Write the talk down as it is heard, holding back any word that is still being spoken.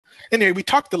Anyway, we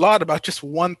talked a lot about just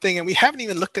one thing, and we haven't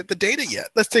even looked at the data yet.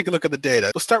 Let's take a look at the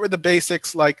data. We'll start with the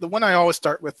basics. Like the one I always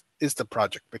start with is the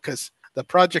project, because the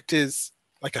project is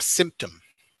like a symptom,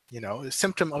 a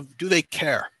symptom of, do they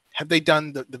care? Have they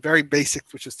done the very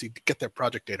basics, which is to get their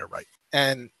project data right?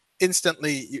 And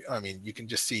instantly, you can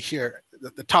just see here,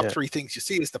 the top three things you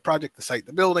see is the project, the site,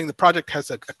 the building. The project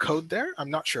has a code there. I'm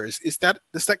not sure. Does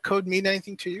that code mean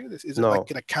anything to you? Is it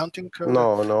like an accounting code?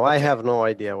 No, Okay. I have no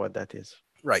idea what that is.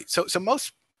 Right. So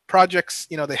most projects,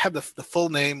 they have the full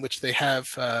name, which they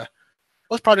have.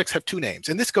 Most projects have two names,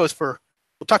 and this goes for.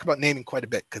 We'll talk about naming quite a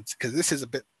bit because this is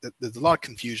there's a lot of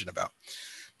confusion about.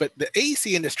 But the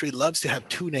AEC industry loves to have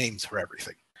two names for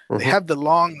everything. They have the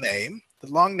long name.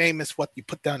 The long name is what you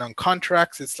put down on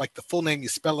contracts. It's like the full name. You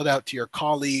spell it out to your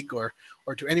colleague or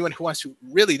to anyone who wants to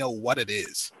really know what it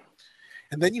is.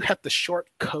 And then you have the short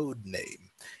code name.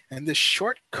 And this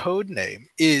short code name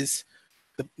is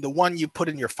the one you put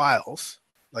in your files.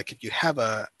 Like if you have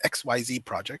a XYZ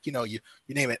project, you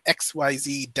name it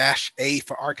XYZ-A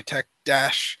for architect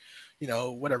dash,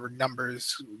 whatever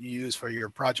numbers you use for your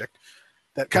project.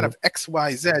 That kind of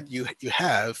XYZ you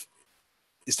have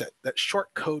is that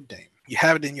short code name. You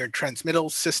have it in your transmittal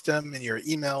system, in your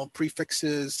email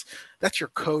prefixes. That's your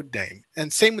code name.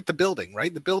 And same with the building,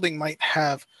 right? The building might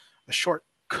have a short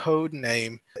code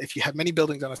name. If you have many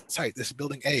buildings on a site, this is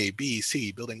building A, B,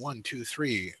 C, building 1, 2,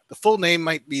 3. The full name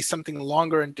might be something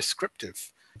longer and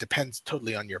descriptive. It depends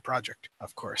totally on your project,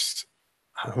 of course.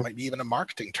 It might be even a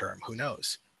marketing term, who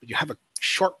knows? But you have a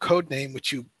short code name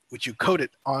which you code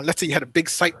it on. Let's say you had a big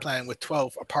site plan with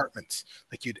 12 apartments.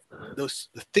 Like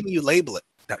the thing you label it,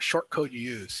 that short code you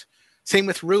use. Same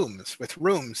with rooms. With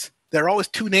rooms, there are always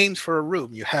two names for a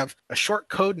room. You have a short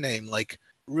code name like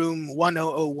room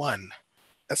 1001.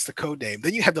 That's the code name.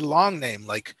 Then you have the long name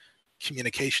like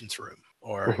communications room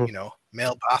or,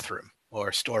 male bathroom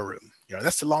or storeroom.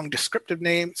 That's the long descriptive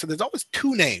name. So there's always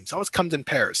two names, always comes in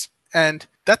pairs. And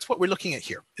that's what we're looking at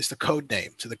here is the code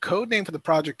name. So the code name for the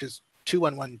project is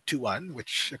 21121,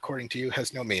 which according to you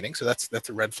has no meaning. So that's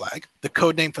a red flag. The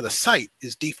code name for the site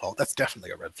is default. That's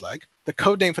definitely a red flag. The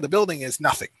code name for the building is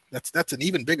nothing. That's an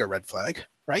even bigger red flag,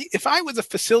 right? If I was a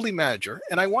facility manager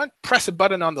and I want to press a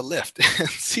button on the lift and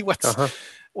see what's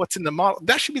in the model,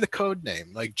 that should be the code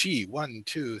name, like G1,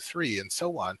 2, 3, and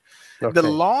so on. Okay. The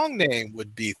long name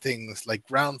would be things like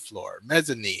ground floor,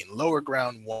 mezzanine, lower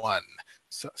ground 1,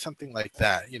 so something like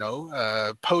that,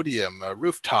 podium,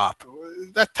 rooftop,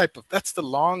 that's the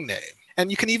long name.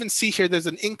 And you can even see here there's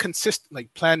an inconsistent,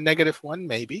 like plan -1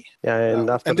 maybe. Yeah, and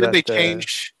after and then that, they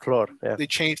change floor. Yeah. They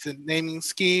change the naming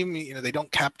scheme. They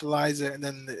don't capitalize it, and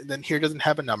then here doesn't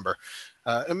have a number.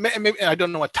 Maybe I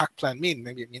don't know what TAC plan means.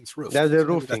 Maybe it means roof. Yeah, the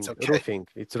roofing. That's okay. Roofing.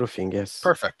 It's roofing. Yes.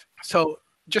 Perfect. So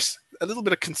just a little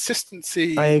bit of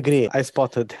consistency. I agree. I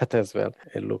spotted that as well.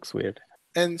 It looks weird.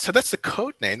 And so that's the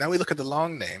code name. Now we look at the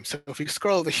long name. So if we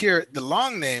scroll over here, the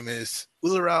long name is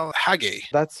Ulral Hage.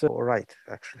 That's all right,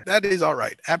 actually. That is all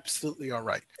right. Absolutely all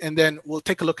right. And then we'll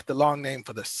take a look at the long name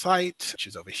for the site, which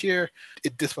is over here.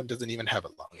 This one doesn't even have a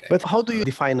long name. But how do you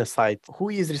define a site? Who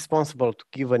is responsible to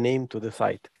give a name to the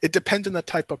site? It depends on the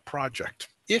type of project.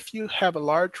 If you have a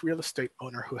large real estate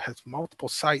owner who has multiple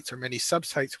sites or many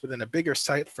subsites within a bigger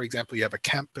site, for example, you have a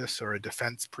campus or a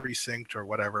defense precinct or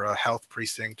whatever, a health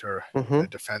precinct or a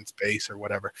defense base or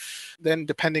whatever, then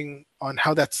depending on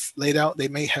how that's laid out, they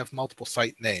may have multiple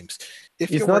site names.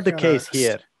 If it's not the case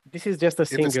here. This is just a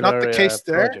singular project. If it's not the case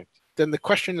there, then the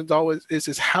question is always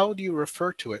is how do you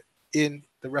refer to it in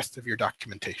the rest of your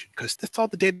documentation? Because that's all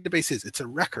the database is. It's a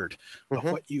record of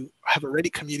what you have already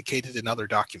communicated in other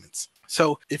documents.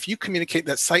 So if you communicate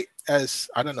that site as,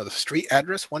 I don't know, the street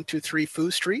address, 123 Foo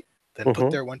Street, then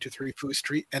put there 123 Foo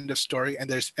Street, end of story.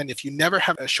 And if you never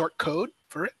have a short code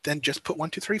for it, then just put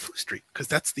 123 Foo Street, because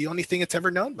that's the only thing it's ever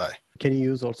known by. Can you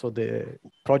use also the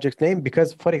project name?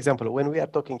 Because, for example, when we are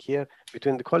talking here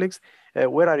between the colleagues,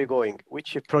 where are you going? Which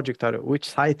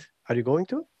site are you going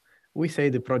to? We say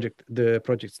the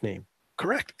project's name.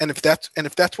 Correct. And if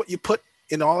that's what you put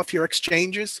in all of your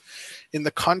exchanges, in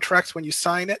the contracts when you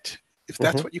sign it, if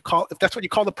that's what you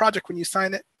call the project when you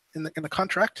sign it in the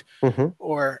contract,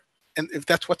 and if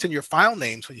that's what's in your file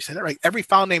names when you send it, right? Every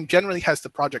file name generally has the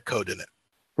project code in it,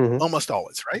 almost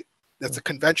always, right? That's a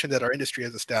convention that our industry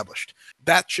has established.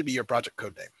 That should be your project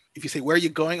code name. If you say where are you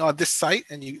going on this site,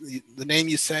 and the name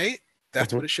you say,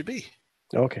 that's what it should be.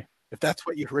 Okay. If that's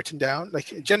what you've written down,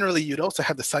 like generally you'd also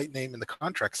have the site name in the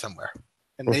contract somewhere,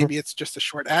 and maybe it's just a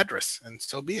short address, and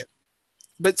so be it.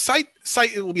 But site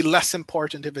it will be less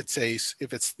important if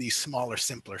it's these smaller,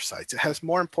 simpler sites. It has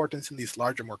more importance in these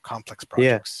larger, more complex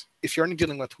projects. If you're only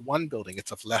dealing with one building,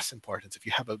 it's of less importance. If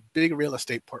you have a big real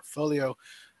estate portfolio,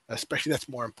 especially, that's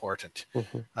more important.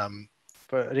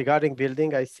 But regarding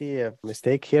building, I see a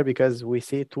mistake here because we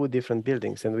see two different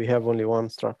buildings and we have only one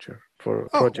structure for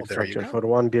project structure for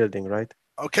one building, right?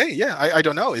 Okay, yeah, I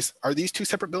don't know. Are these two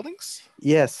separate buildings?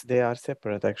 Yes, they are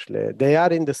separate actually. They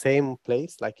are in the same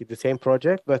place, like in the same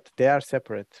project, but they are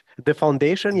separate. The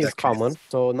foundation is common.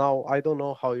 So now I don't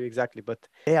know how exactly, but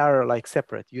they are like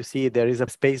separate. You see there is a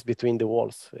space between the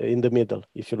walls in the middle.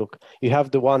 If you look, you have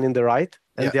the one in the right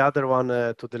and the other one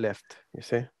to the left. You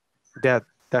see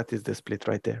that is the split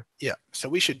right there. Yeah, so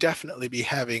we should definitely be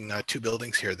having two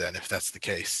buildings here then, if that's the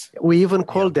case. We even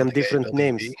call them different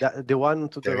names. B. The one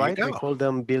to the right, we call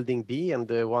them building B, and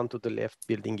the one to the left,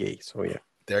 building A. So yeah.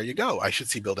 There you go. I should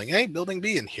see building A, building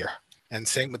B in here. And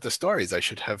same with the stories. I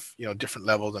should have, different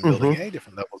levels on building A,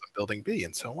 different levels on building B,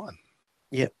 and so on.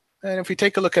 Yeah. And if we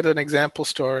take a look at an example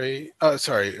story,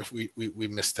 sorry, if we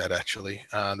missed that actually.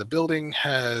 The building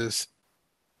has,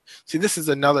 see, this is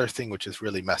another thing which is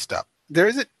really messed up.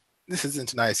 This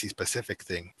isn't an IFC specific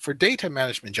thing. For data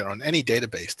management in general, in any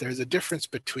database, there's a difference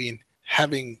between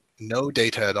having no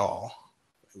data at all,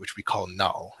 which we call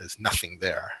null, there's nothing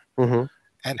there,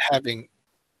 and having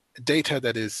data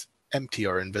that is empty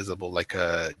or invisible, like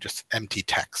just empty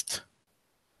text,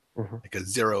 like a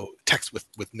zero text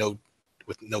with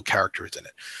no characters in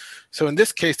it. So in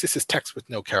this case, this is text with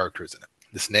no characters in it,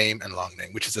 this name and long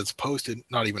name, which is as opposed to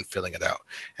not even filling it out.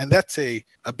 And that's a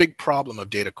big problem of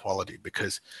data quality,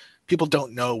 because people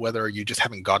don't know whether you just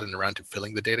haven't gotten around to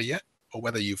filling the data yet, or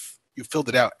whether you've filled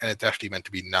it out and it's actually meant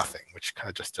to be nothing, which kind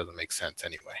of just doesn't make sense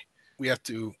anyway. We have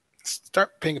to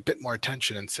start paying a bit more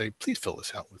attention and say, please fill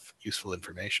this out with useful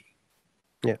information.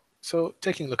 Yeah. So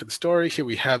taking a look at the story, here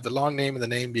we have the long name and the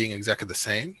name being exactly the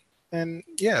same. And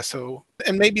yeah,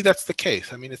 and maybe that's the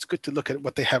case. I mean, it's good to look at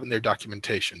what they have in their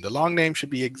documentation. The long name should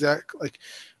be exact, like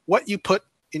what you put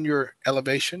in your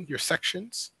elevation, your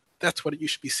sections, that's what you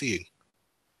should be seeing.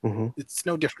 It's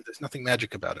no different. There's nothing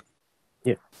magic about it.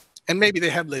 Yeah. And maybe they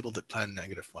have labeled it plan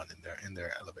 -1 in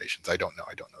their elevations. I don't know.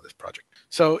 I don't know this project.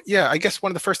 So yeah, I guess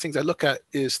one of the first things I look at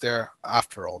is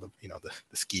after all the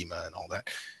the schema and all that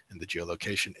and the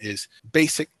geolocation, is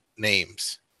basic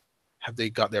names. Have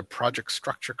they got their project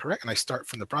structure correct? And I start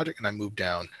from the project and I move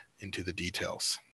down into the details.